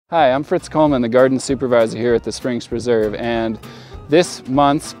Hi, I'm Fritz Coleman, the garden supervisor here at the Springs Preserve, and this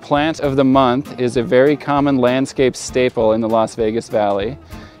month's plant of the month is a very common landscape staple in the Las Vegas Valley.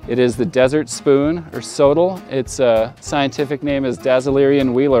 It is the desert spoon, or sodal. Its scientific name is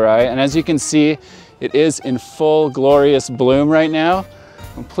Dasylirion wheeleri, and as you can see, it is in full glorious bloom right now,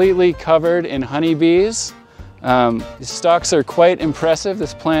 completely covered in honeybees. The stalks are quite impressive.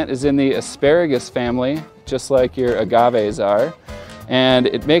 This plant is in the asparagus family, just like your agaves are. And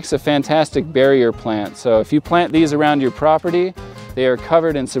it makes a fantastic barrier plant. So if you plant these around your property, they are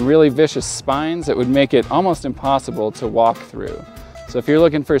covered in some really vicious spines that would make it almost impossible to walk through. So if you're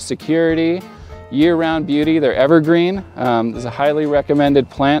looking for security, year-round beauty, they're evergreen. It's a highly recommended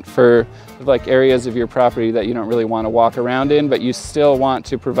plant for like areas of your property that you don't really want to walk around in, but you still want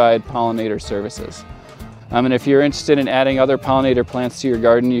to provide pollinator services. And if you're interested in adding other pollinator plants to your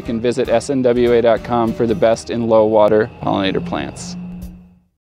garden, you can visit snwa.com for the best in low water pollinator plants.